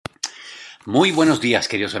Muy buenos días,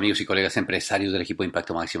 queridos amigos y colegas empresarios del equipo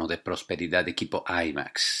Impacto Máximo de Prosperidad, equipo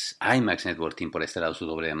IMAX Networking, por este lado su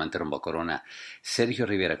doble diamante rombo corona, Sergio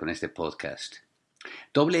Rivera con este podcast.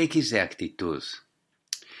 Doble X de actitud.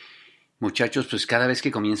 Muchachos, pues cada vez que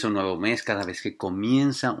comienza un nuevo mes, cada vez que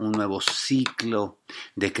comienza un nuevo ciclo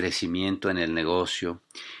de crecimiento en el negocio,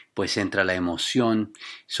 pues entra la emoción,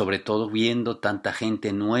 sobre todo viendo tanta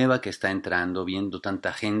gente nueva que está entrando, viendo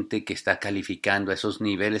tanta gente que está calificando a esos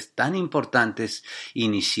niveles tan importantes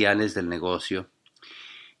iniciales del negocio.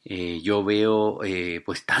 Yo veo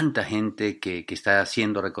pues tanta gente que está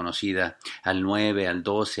siendo reconocida al 9, al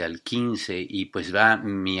 12, al 15 y pues va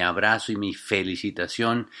mi abrazo y mi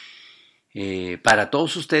felicitación para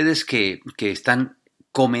todos ustedes que están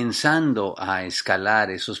comenzando a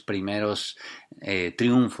escalar esos primeros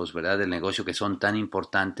triunfos, ¿verdad?, del negocio que son tan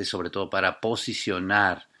importantes, sobre todo para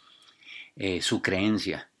posicionar su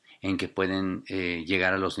creencia en que pueden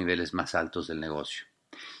llegar a los niveles más altos del negocio.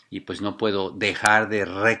 Y pues no puedo dejar de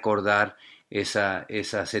recordar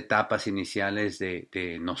esas etapas iniciales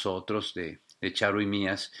de nosotros, de Charo y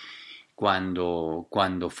mías, cuando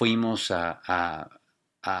fuimos a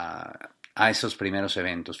esos primeros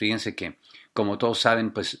eventos. Fíjense que, como todos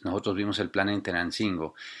saben, pues nosotros vimos el plan en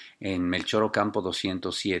Tenancingo, en Melchor Ocampo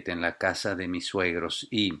 207, en la casa de mis suegros,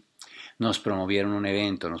 y nos promovieron un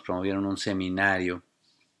evento, nos promovieron un seminario,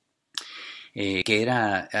 que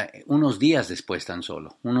era unos días después tan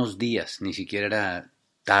solo, unos días, ni siquiera era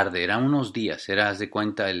tarde, eran unos días, haz de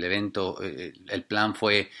cuenta el evento, el plan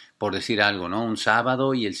fue, por decir algo, ¿no?, un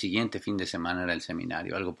sábado y el siguiente fin de semana era el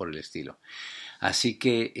seminario, algo por el estilo. Así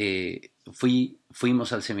que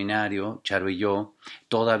fuimos al seminario, Charo y yo,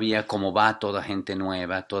 todavía como va toda gente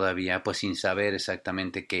nueva, todavía pues sin saber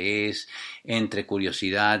exactamente qué es, entre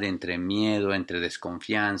curiosidad, entre miedo, entre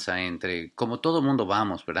desconfianza, entre como todo mundo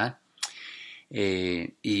vamos, ¿verdad?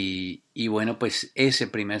 Y bueno, pues ese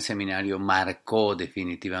primer seminario marcó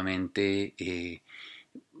definitivamente,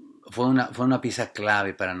 fue una pieza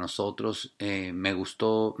clave para nosotros. Me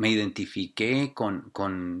gustó, me identifiqué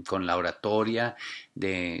con la oratoria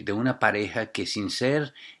de una pareja que sin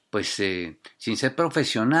ser, pues, sin ser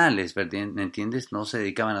profesionales, ¿me entiendes? No se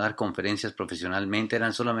dedicaban a dar conferencias profesionalmente,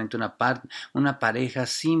 eran solamente una pareja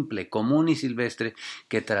simple, común y silvestre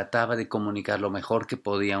que trataba de comunicar lo mejor que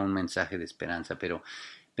podía un mensaje de esperanza.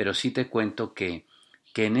 Pero sí te cuento que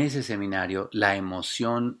en ese seminario la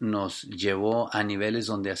emoción nos llevó a niveles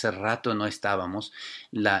donde hace rato no estábamos,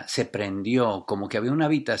 se prendió, como que había una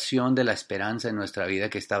habitación de la esperanza en nuestra vida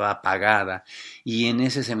que estaba apagada y en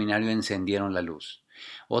ese seminario encendieron la luz.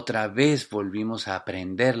 Otra vez volvimos a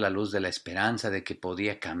aprender la luz de la esperanza de que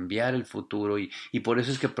podía cambiar el futuro y por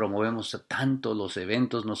eso es que promovemos tanto los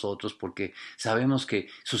eventos nosotros, porque sabemos que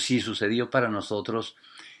si sucedió para nosotros,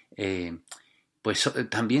 eh, pues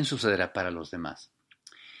también sucederá para los demás.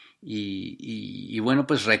 Y bueno,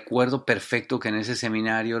 pues recuerdo perfecto que en ese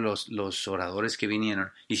seminario los oradores que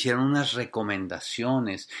vinieron hicieron unas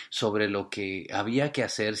recomendaciones sobre lo que había que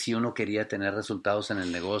hacer si uno quería tener resultados en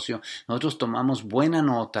el negocio. Nosotros tomamos buena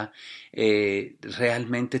nota,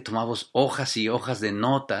 realmente tomamos hojas y hojas de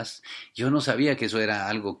notas. Yo no sabía que eso era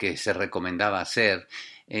algo que se recomendaba hacer.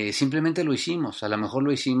 Simplemente lo hicimos, a lo mejor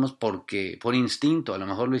lo hicimos por instinto, a lo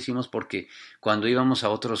mejor lo hicimos porque cuando íbamos a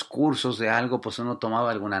otros cursos de algo, pues uno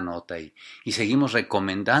tomaba alguna nota y seguimos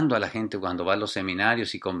recomendando a la gente cuando va a los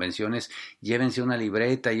seminarios y convenciones, llévense una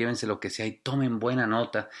libreta, llévense lo que sea y tomen buena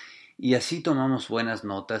nota. Y así tomamos buenas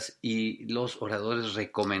notas y los oradores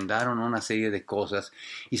recomendaron una serie de cosas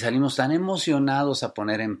y salimos tan emocionados a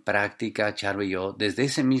poner en práctica, Charo y yo, desde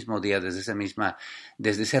ese mismo día, desde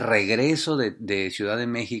ese regreso de Ciudad de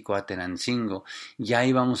México a Tenancingo, ya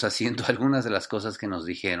íbamos haciendo algunas de las cosas que nos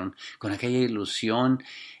dijeron, con aquella ilusión.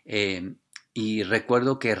 Y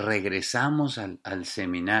recuerdo que regresamos al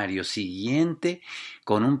seminario siguiente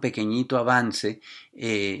con un pequeñito avance,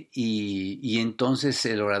 y entonces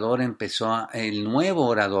el orador el nuevo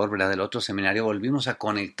orador, ¿verdad?, del otro seminario, volvimos a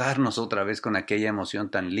conectarnos otra vez con aquella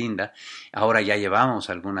emoción tan linda. Ahora ya llevamos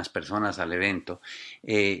algunas personas al evento,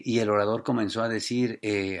 y el orador comenzó a decir,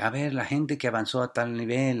 a ver, la gente que avanzó a tal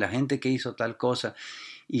nivel, la gente que hizo tal cosa.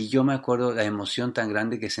 Y yo me acuerdo la emoción tan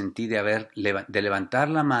grande que sentí de levantar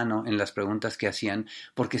la mano en las preguntas que hacían,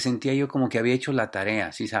 porque sentía yo como que había hecho la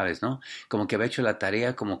tarea, ¿sí sabes, no? Como que había hecho la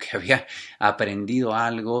tarea, como que había aprendido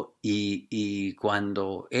algo y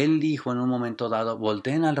cuando él dijo en un momento dado,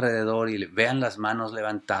 volteen alrededor y vean las manos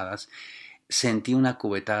levantadas, sentí una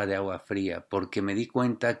cubetada de agua fría, porque me di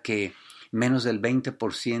cuenta que menos del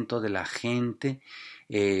 20% de la gente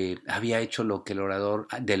había hecho lo que el orador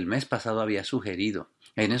del mes pasado había sugerido.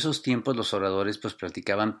 En esos tiempos los oradores pues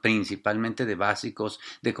platicaban principalmente de básicos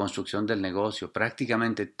de construcción del negocio.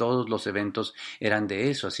 Prácticamente todos los eventos eran de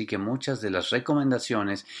eso, así que muchas de las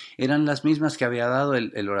recomendaciones eran las mismas que había dado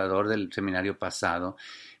el orador del seminario pasado,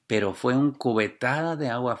 pero fue un cubetada de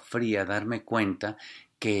agua fría darme cuenta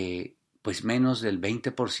que pues menos del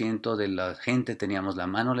 20% de la gente teníamos la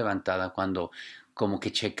mano levantada cuando como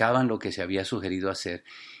que checaban lo que se había sugerido hacer.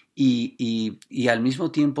 Y al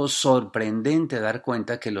mismo tiempo sorprendente dar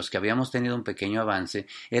cuenta que los que habíamos tenido un pequeño avance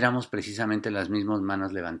éramos precisamente las mismas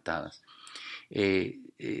manos levantadas.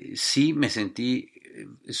 Sí me sentí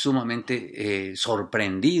sumamente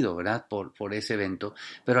sorprendido, ¿verdad? Por ese evento,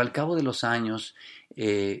 pero al cabo de los años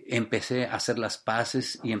empecé a hacer las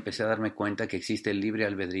paces y empecé a darme cuenta que existe el libre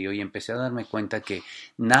albedrío y empecé a darme cuenta que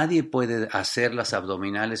nadie puede hacer las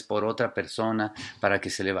abdominales por otra persona para que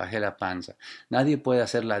se le baje la panza, nadie puede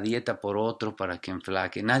hacer la dieta por otro para que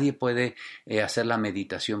enflaque, nadie puede hacer la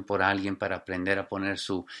meditación por alguien para aprender a poner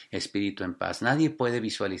su espíritu en paz, nadie puede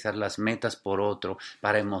visualizar las metas por otro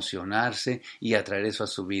para emocionarse y atraer eso a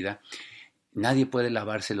su vida. Nadie puede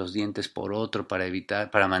lavarse los dientes por otro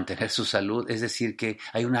para mantener su salud. Es decir, que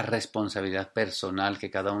hay una responsabilidad personal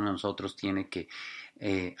que cada uno de nosotros tiene que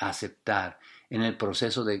aceptar en el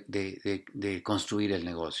proceso de construir el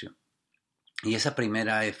negocio. Y esa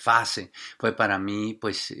primera fase fue para mí,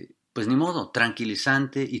 pues ni modo,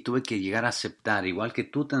 tranquilizante, y tuve que llegar a aceptar, igual que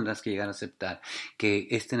tú tendrás que llegar a aceptar, que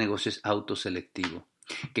este negocio es autoselectivo,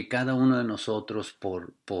 que cada uno de nosotros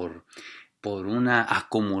por una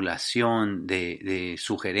acumulación de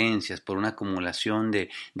sugerencias, por una acumulación de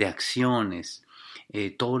acciones,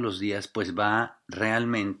 todos los días pues va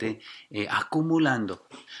realmente acumulando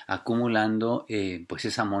pues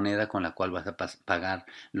esa moneda con la cual vas a pagar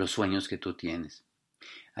los sueños que tú tienes.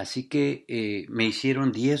 Así que me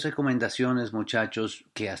hicieron 10 recomendaciones, muchachos,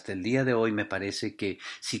 que hasta el día de hoy me parece que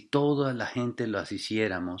si toda la gente las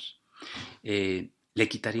hiciéramos, le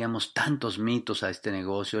quitaríamos tantos mitos a este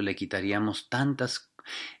negocio, le quitaríamos tantas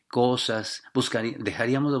cosas,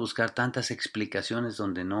 dejaríamos de buscar tantas explicaciones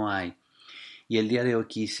donde no hay. Y el día de hoy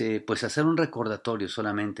quise pues hacer un recordatorio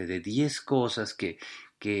solamente de 10 cosas que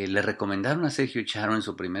le recomendaron a Sergio Charo en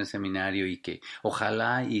su primer seminario y que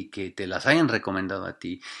ojalá y que te las hayan recomendado a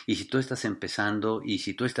ti. Y si tú estás empezando y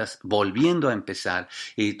si tú estás volviendo a empezar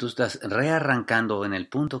y tú estás rearrancando en el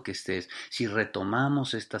punto que estés, si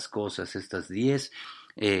retomamos estas cosas, estas 10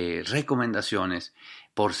 recomendaciones,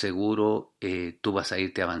 por seguro tú vas a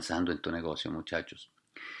irte avanzando en tu negocio, muchachos.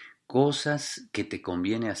 Cosas que te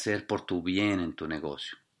conviene hacer por tu bien en tu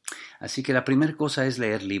negocio. Así que la primera cosa es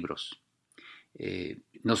leer libros.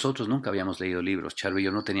 Nosotros nunca habíamos leído libros, Charo y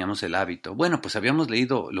yo no teníamos el hábito. Bueno, pues habíamos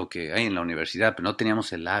leído lo que hay en la universidad, pero no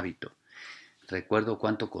teníamos el hábito. Recuerdo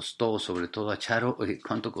cuánto costó, sobre todo a Charo,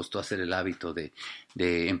 cuánto costó hacer el hábito de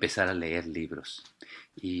empezar a leer libros.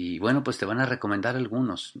 Y bueno, pues te van a recomendar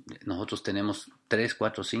algunos. Nosotros tenemos 3,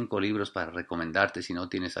 4, 5 libros para recomendarte si no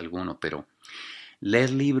tienes alguno, pero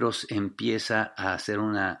leer libros empieza a hacer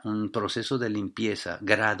un proceso de limpieza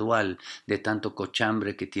gradual de tanto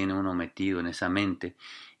cochambre que tiene uno metido en esa mente,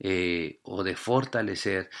 o de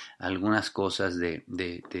fortalecer algunas cosas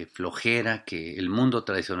de flojera que el mundo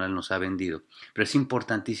tradicional nos ha vendido. Pero es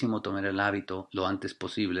importantísimo tomar el hábito lo antes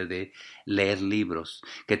posible de leer libros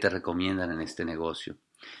que te recomiendan en este negocio.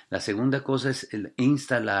 La segunda cosa es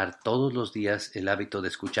instalar todos los días el hábito de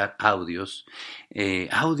escuchar audios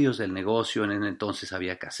del negocio. En ese entonces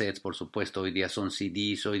había cassettes, por supuesto, hoy día son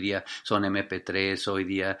CDs, hoy día son MP3, hoy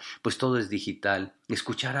día pues todo es digital.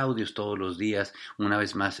 Escuchar audios todos los días, una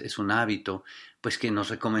vez más, es un hábito pues que nos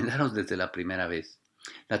recomendaron desde la primera vez.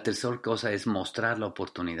 La tercera cosa es mostrar la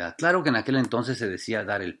oportunidad. Claro que en aquel entonces se decía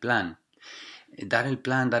dar el plan. Dar el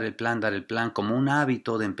plan como un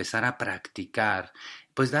hábito de empezar a practicar.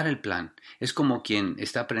 Pues dar el plan. Es como quien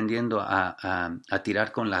está aprendiendo a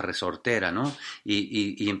tirar con la resortera, ¿no?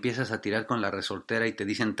 Y empiezas a tirar con la resortera y te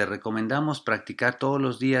dicen, te recomendamos practicar todos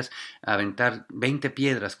los días, aventar 20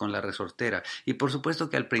 piedras con la resortera. Y por supuesto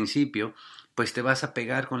que al principio pues te vas a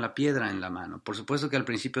pegar con la piedra en la mano. Por supuesto que al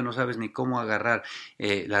principio no sabes ni cómo agarrar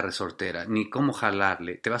la resortera, ni cómo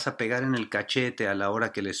jalarle. Te vas a pegar en el cachete a la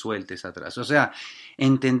hora que le sueltes atrás. O sea,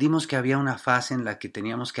 entendimos que había una fase en la que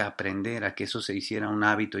teníamos que aprender a que eso se hiciera un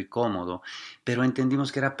hábito y cómodo, pero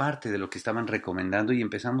entendimos que era parte de lo que estaban recomendando y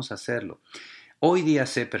empezamos a hacerlo. Hoy día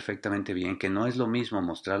sé perfectamente bien que no es lo mismo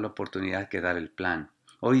mostrar la oportunidad que dar el plan.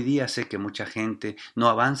 Hoy día sé que mucha gente no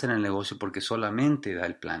avanza en el negocio porque solamente da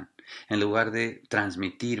el plan, en lugar de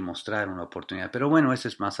transmitir, mostrar una oportunidad. Pero bueno, eso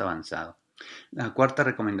es más avanzado. La cuarta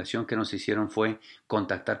recomendación que nos hicieron fue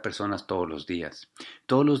contactar personas todos los días.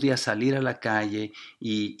 Todos los días salir a la calle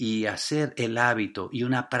y hacer el hábito y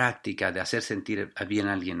una práctica de hacer sentir bien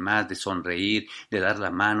a alguien más, de sonreír, de dar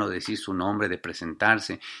la mano, de decir su nombre, de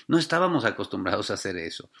presentarse. No estábamos acostumbrados a hacer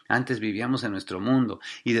eso. Antes vivíamos en nuestro mundo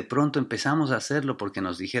y de pronto empezamos a hacerlo porque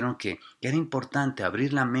nos dijeron que era importante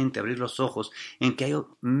abrir la mente, abrir los ojos en que hay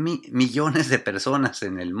millones de personas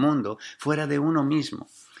en el mundo fuera de uno mismo.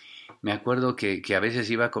 Me acuerdo que a veces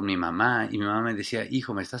iba con mi mamá y mi mamá me decía,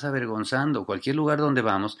 hijo, me estás avergonzando, cualquier lugar donde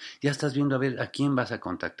vamos, ya estás viendo a ver a quién vas a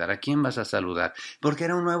contactar, a quién vas a saludar, porque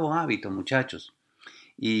era un nuevo hábito, muchachos.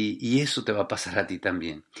 Y eso te va a pasar a ti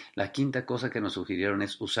también. La quinta cosa que nos sugirieron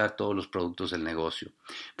es usar todos los productos del negocio.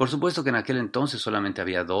 Por supuesto que en aquel entonces solamente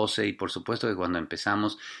había 12 y por supuesto que cuando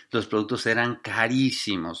empezamos los productos eran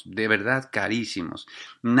carísimos, de verdad carísimos.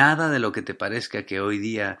 Nada de lo que te parezca que hoy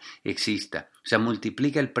día exista. O sea,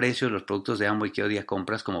 multiplica el precio de los productos de Amway que hoy día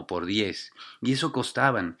compras como por 10. Y eso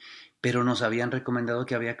costaban. Pero nos habían recomendado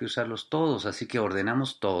que había que usarlos todos, así que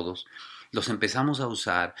ordenamos todos. Los empezamos a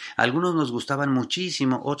usar. Algunos nos gustaban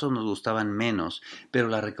muchísimo, otros nos gustaban menos, pero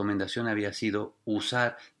la recomendación había sido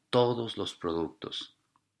usar todos los productos.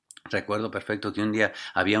 Recuerdo perfecto que un día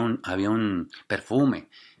había un perfume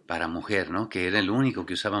para mujer, ¿no? Que era el único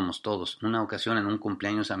que usábamos todos. Una ocasión en un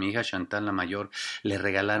cumpleaños a mi hija Chantal la mayor le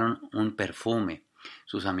regalaron un perfume,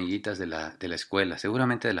 sus amiguitas de la escuela,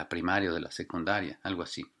 seguramente de la primaria o de la secundaria, algo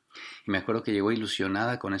así. Y me acuerdo que llegó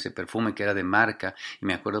ilusionada con ese perfume que era de marca, y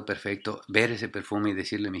me acuerdo perfecto ver ese perfume y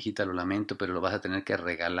decirle, mijita, lo lamento, pero lo vas a tener que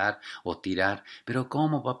regalar o tirar. Pero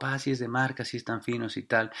 ¿cómo, papá? Si es de marca, si están finos y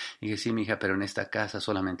tal. Y dije, sí, mija, pero en esta casa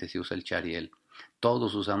solamente se usa el Chariel.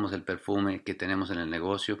 Todos usamos el perfume que tenemos en el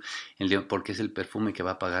negocio, porque es el perfume que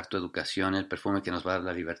va a pagar tu educación, el perfume que nos va a dar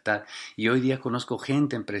la libertad. Y hoy día conozco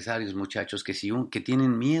gente, empresarios, muchachos, que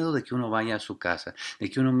tienen miedo de que uno vaya a su casa,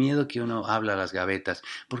 de que uno miedo que uno habla a las gavetas,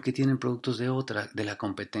 porque tienen productos de la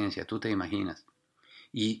competencia, tú te imaginas.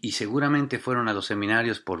 Y seguramente fueron a los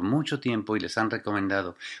seminarios por mucho tiempo y les han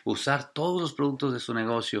recomendado usar todos los productos de su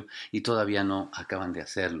negocio y todavía no acaban de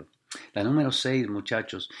hacerlo. La número 6,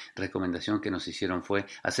 muchachos, recomendación que nos hicieron fue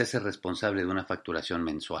hacerse responsable de una facturación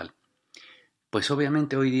mensual. Pues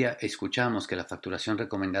obviamente hoy día escuchamos que la facturación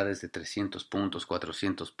recomendada es de 300 puntos,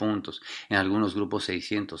 400 puntos, en algunos grupos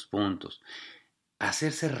 600 puntos.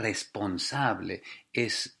 Hacerse responsable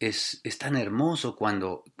es tan hermoso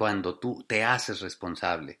cuando tú te haces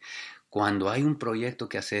responsable. Cuando hay un proyecto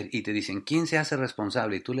que hacer y te dicen, ¿quién se hace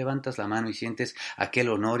responsable? Y tú levantas la mano y sientes aquel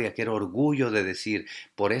honor y aquel orgullo de decir,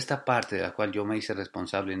 por esta parte de la cual yo me hice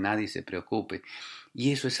responsable, nadie se preocupe.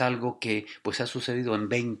 Y eso es algo que pues ha sucedido en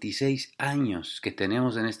 26 años que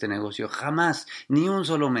tenemos en este negocio. Jamás, ni un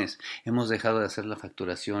solo mes, hemos dejado de hacer la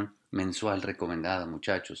facturación mensual recomendada,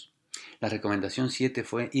 muchachos. La recomendación 7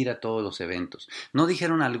 fue ir a todos los eventos. No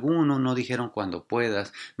dijeron alguno, no dijeron cuando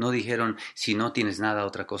puedas, no dijeron si no tienes nada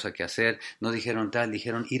otra cosa que hacer, no dijeron tal,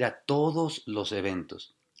 dijeron ir a todos los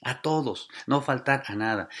eventos. A todos, no faltar a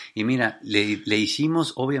nada. Y mira, le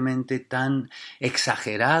hicimos obviamente tan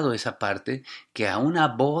exagerado esa parte que a una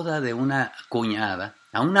boda de una cuñada,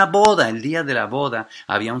 a una boda, el día de la boda,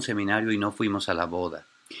 había un seminario y no fuimos a la boda.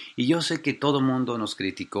 Y yo sé que todo mundo nos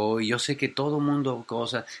criticó, y yo sé que todo mundo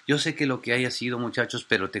yo sé que lo que haya sido, muchachos,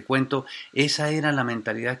 pero te cuento, esa era la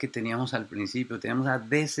mentalidad que teníamos al principio, teníamos una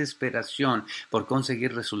desesperación por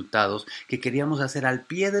conseguir resultados, que queríamos hacer al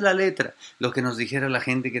pie de la letra lo que nos dijera la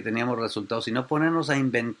gente que teníamos resultados, y no ponernos a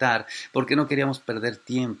inventar, porque no queríamos perder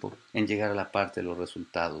tiempo en llegar a la parte de los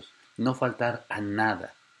resultados, no faltar a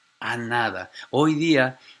nada, a nada. Hoy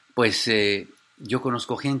día, pues yo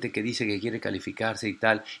conozco gente que dice que quiere calificarse y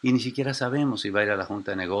tal, y ni siquiera sabemos si va a ir a la junta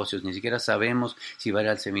de negocios, ni siquiera sabemos si va a ir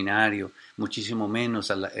al seminario, muchísimo menos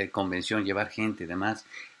a la convención, llevar gente y demás.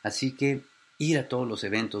 Así que ir a todos los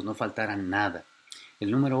eventos, no faltar a nada. El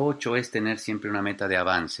número 8 es tener siempre una meta de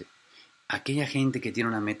avance. Aquella gente que tiene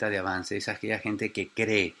una meta de avance es aquella gente que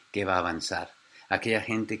cree que va a avanzar. Aquella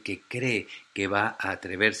gente que cree que va a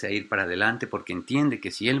atreverse a ir para adelante porque entiende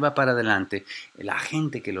que si él va para adelante, la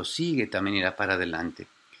gente que lo sigue también irá para adelante.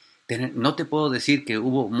 No te puedo decir que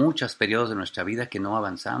hubo muchos periodos de nuestra vida que no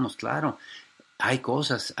avanzamos, claro. Hay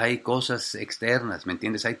cosas externas, ¿me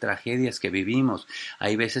entiendes? Hay tragedias que vivimos,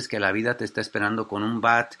 hay veces que la vida te está esperando con un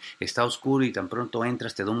bat, está oscuro y tan pronto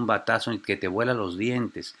entras, te da un batazo y que te vuela los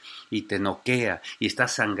dientes y te noquea y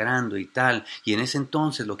estás sangrando y tal, y en ese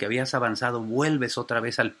entonces lo que habías avanzado vuelves otra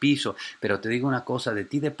vez al piso, pero te digo una cosa, de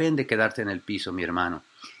ti depende quedarte en el piso, mi hermano.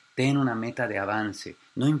 Ten una meta de avance.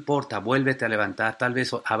 No importa, vuélvete a levantar. Tal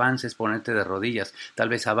vez avances ponerte de rodillas. Tal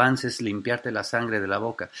vez avances limpiarte la sangre de la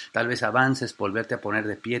boca. Tal vez avances volverte a poner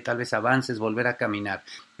de pie. Tal vez avances volver a caminar.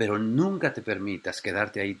 Pero nunca te permitas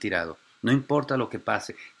quedarte ahí tirado. No importa lo que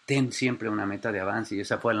pase. Ten siempre una meta de avance. Y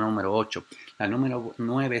esa fue la número 8. La número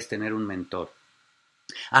 9 es tener un mentor.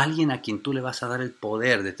 Alguien a quien tú le vas a dar el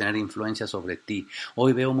poder de tener influencia sobre ti.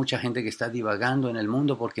 Hoy veo mucha gente que está divagando en el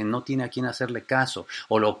mundo porque no tiene a quien hacerle caso.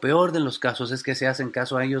 O lo peor de los casos es que se hacen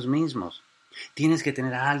caso a ellos mismos. Tienes que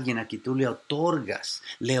tener a alguien a quien tú le otorgas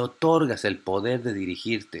el poder de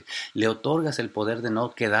dirigirte, le otorgas el poder de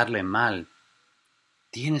no quedarle mal.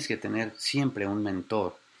 Tienes que tener siempre un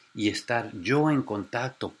mentor y estar yo en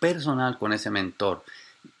contacto personal con ese mentor.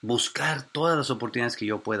 Buscar todas las oportunidades que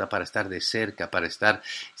yo pueda para estar de cerca, para estar,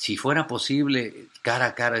 si fuera posible, cara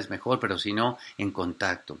a cara es mejor, pero si no, en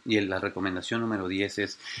contacto. Y la recomendación número 10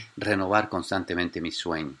 es renovar constantemente mi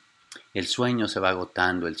sueño. El sueño se va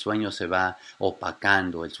agotando, el sueño se va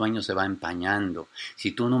opacando, el sueño se va empañando.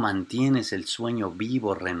 Si tú no mantienes el sueño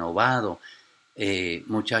vivo, renovado,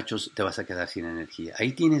 muchachos, te vas a quedar sin energía.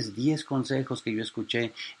 Ahí tienes 10 consejos que yo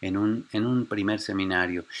escuché en un primer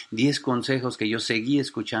seminario, 10 consejos que yo seguí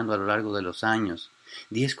escuchando a lo largo de los años,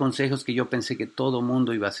 10 consejos que yo pensé que todo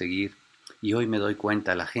mundo iba a seguir. Y hoy me doy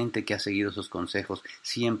cuenta, la gente que ha seguido esos consejos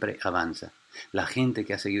siempre avanza. La gente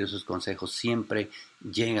que ha seguido esos consejos siempre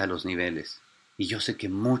llega a los niveles. Y yo sé que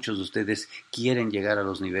muchos de ustedes quieren llegar a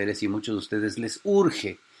los niveles y muchos de ustedes les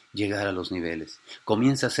urge llegar a los niveles.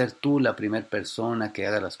 Comienza a ser tú la primera persona que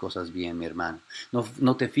haga las cosas bien, mi hermano.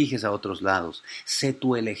 No te fijes a otros lados. Sé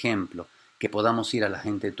tú el ejemplo, que podamos ir a la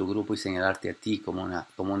gente de tu grupo y señalarte a ti como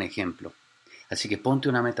un ejemplo. Así que ponte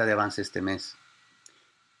una meta de avance este mes.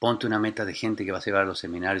 Ponte una meta de gente que vas a llevar a los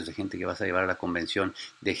seminarios, de gente que vas a llevar a la convención,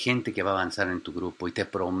 de gente que va a avanzar en tu grupo. Y te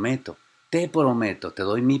prometo, te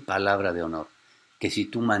doy mi palabra de honor, que si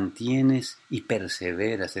tú mantienes y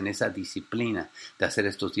perseveras en esa disciplina de hacer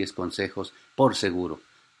estos 10 consejos, por seguro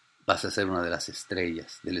vas a ser una de las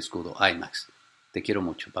estrellas del escudo IMAX. Te quiero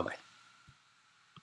mucho. Bye bye.